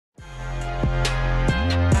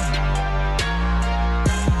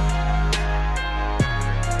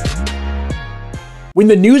When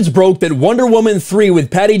the news broke that Wonder Woman 3 with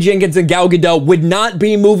Patty Jenkins and Gal Gadot would not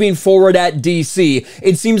be moving forward at DC,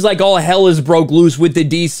 it seems like all hell is broke loose with the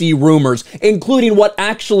DC rumors, including what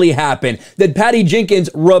actually happened, that Patty Jenkins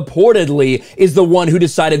reportedly is the one who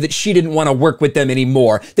decided that she didn't want to work with them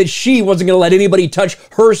anymore, that she wasn't going to let anybody touch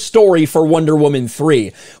her story for Wonder Woman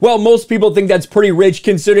 3. Well, most people think that's pretty rich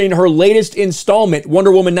considering her latest installment, Wonder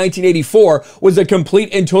Woman 1984, was a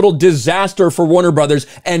complete and total disaster for Warner Brothers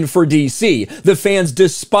and for DC. The fans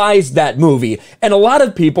despised that movie, and a lot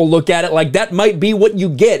of people look at it like that might be what you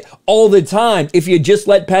get all the time if you just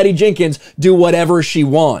let Patty Jenkins do whatever she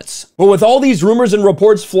wants. But with all these rumors and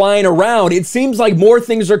reports flying around, it seems like more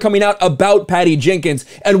things are coming out about Patty Jenkins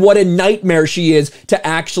and what a nightmare she is to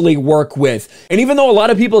actually work with. And even though a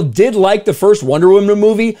lot of people did like the first Wonder Woman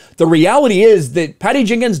movie, the reality is that Patty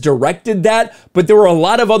Jenkins directed that, but there were a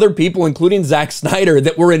lot of other people, including Zack Snyder,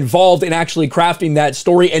 that were involved in actually crafting that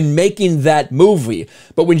story and making that movie.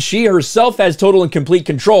 But when she herself has total and complete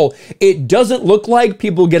control, it doesn't look like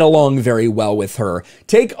people get along very well with her.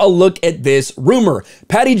 Take a look at this rumor.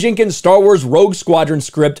 Patty Jenkins' Star Wars Rogue Squadron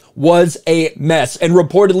script was a mess, and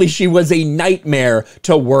reportedly she was a nightmare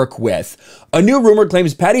to work with. A new rumor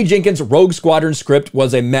claims Patty Jenkins' Rogue Squadron script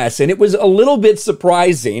was a mess, and it was a little bit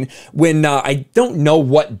surprising when, I don't know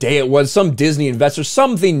what day it was, some Disney investor,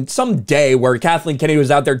 some day where Kathleen Kennedy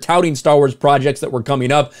was out there touting Star Wars projects that were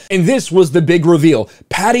coming up, and this was the big reveal.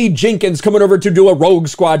 Patty Jenkins coming over to do a Rogue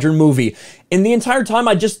Squadron movie. And the entire time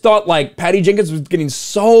I just thought like Patty Jenkins was getting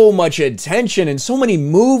so much attention and so many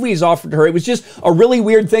movies offered to her. It was just a really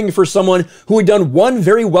weird thing for someone who had done one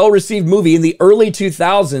very well-received movie in the early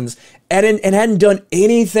 2000s and hadn't done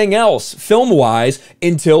anything else film-wise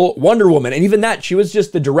until Wonder Woman. And even that, she was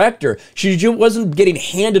just the director. She wasn't getting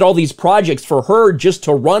handed all these projects for her just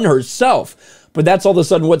to run herself. But that's all of a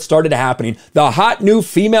sudden what started happening. The hot new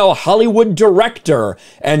female Hollywood director.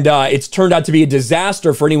 And it's turned out to be a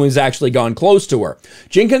disaster for anyone who's actually gone close to her.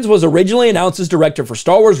 Jenkins was originally announced as director for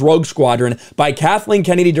Star Wars Rogue Squadron by Kathleen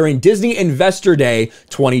Kennedy during Disney Investor Day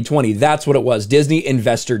 2020. That's what it was, Disney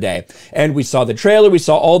Investor Day. And we saw the trailer, we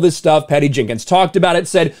saw all this stuff. Patty Jenkins talked about it,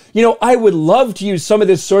 said, you know, I would love to use some of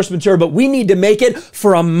this source material, but we need to make it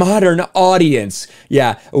for a modern audience.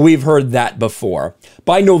 Yeah, we've heard that before.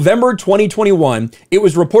 By November 2021, it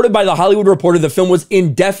was reported by The Hollywood Reporter the film was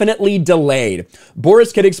indefinitely delayed.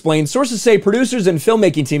 Boris Kidd explained, sources say producers and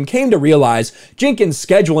filmmaking team came to realize Jenkins'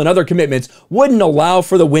 schedule and other commitments wouldn't allow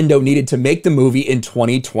for the window needed to make the movie in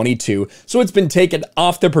 2022, so it's been taken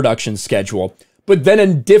off the production schedule. But then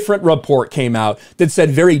a different report came out that said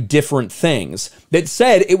very different things, that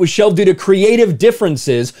said it was shelved due to creative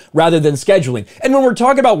differences rather than scheduling. And when we're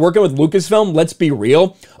talking about working with Lucasfilm, let's be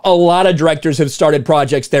real, a lot of directors have started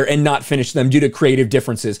projects there and not finished them due to creative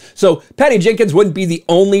differences. So Patty Jenkins wouldn't be the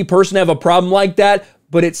only person to have a problem like that,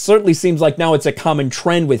 but it certainly seems like now it's a common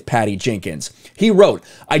trend with Patty Jenkins. He wrote,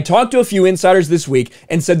 I talked to a few insiders this week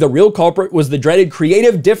and said the real culprit was the dreaded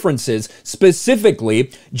creative differences.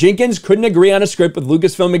 Specifically, Jenkins couldn't agree on a script with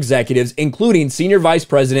Lucasfilm executives, including Senior Vice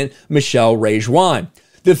President Michelle Rejwan.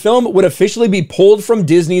 The film would officially be pulled from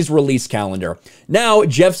Disney's release calendar. Now,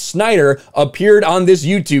 Jeff Snyder appeared on this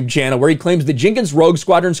YouTube channel where he claims the Jenkins Rogue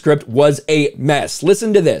Squadron script was a mess.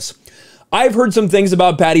 Listen to this. I've heard some things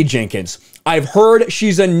about Patty Jenkins. I've heard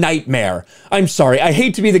she's a nightmare. I'm sorry, I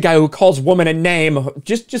hate to be the guy who calls woman a name.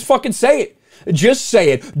 Just fucking say it. Just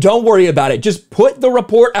say it. Don't worry about it. Just put the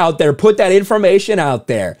report out there. Put that information out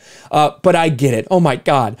there. But I get it. Oh my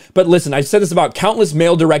God. But listen, I've said this about countless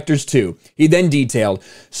male directors too. He then detailed,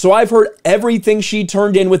 so I've heard everything she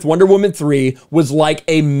turned in with Wonder Woman 3 was like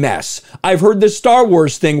a mess. I've heard the Star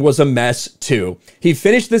Wars thing was a mess too. He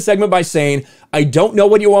finished this segment by saying, I don't know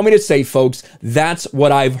what you want me to say, folks. That's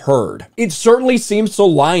what I've heard. It certainly seems to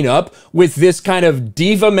line up with this kind of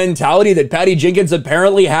diva mentality that Patty Jenkins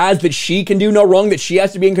apparently has, that she can do no wrong, that she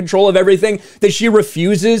has to be in control of everything, that she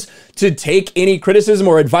refuses to take any criticism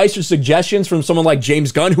or advice or suggestions from someone like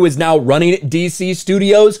James Gunn, who is now running DC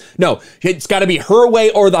Studios. No, it's got to be her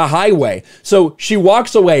way or the highway. So she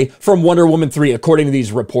walks away from Wonder Woman 3, according to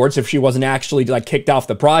these reports, if she wasn't actually like kicked off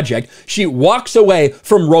the project. She walks away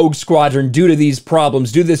from Rogue Squadron due to these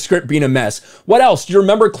problems, due to the script being a mess. What else? Do you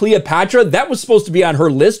remember Cleopatra? That was supposed to be on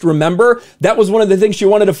her list, remember? That was one of the things she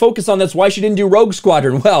wanted to focus on. That's why she didn't do Rogue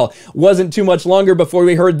Squadron. Well, wasn't too much longer before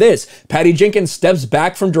we heard this. Patty Jenkins steps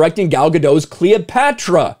back from directing Gal Gadot's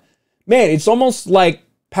Cleopatra. Man, it's almost like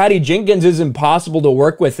Patty Jenkins is impossible to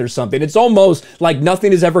work with or something. It's almost like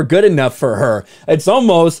nothing is ever good enough for her. It's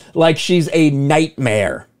almost like she's a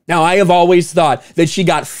nightmare. Now, I have always thought that she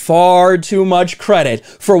got far too much credit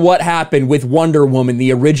for what happened with Wonder Woman,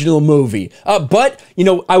 the original movie. But, you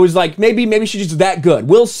know, I was like, maybe she's just that good.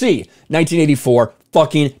 We'll see. 1984,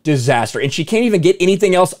 fucking disaster. And she can't even get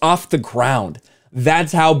anything else off the ground.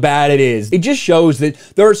 That's how bad it is. It just shows that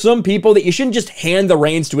there are some people that you shouldn't just hand the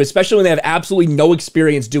reins to, especially when they have absolutely no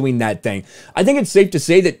experience doing that thing. I think it's safe to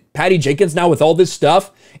say that Patty Jenkins now, with all this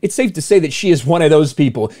stuff, it's safe to say that she is one of those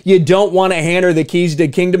people. You don't want to hand her the keys to the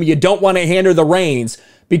kingdom. You don't want to hand her the reins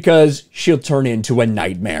because she'll turn into a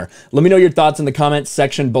nightmare. Let me know your thoughts in the comments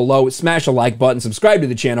section below. Smash a like button, subscribe to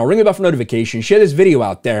the channel, ring the bell for notifications, share this video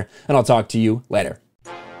out there, and I'll talk to you later.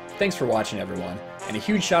 Thanks for watching, everyone. And a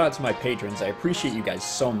huge shout out to my patrons. I appreciate you guys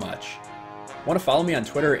so much. Want to follow me on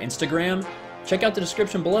Twitter or Instagram? Check out the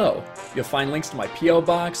description below. You'll find links to my P.O.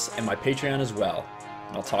 box and my Patreon as well.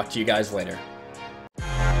 And I'll talk to you guys later.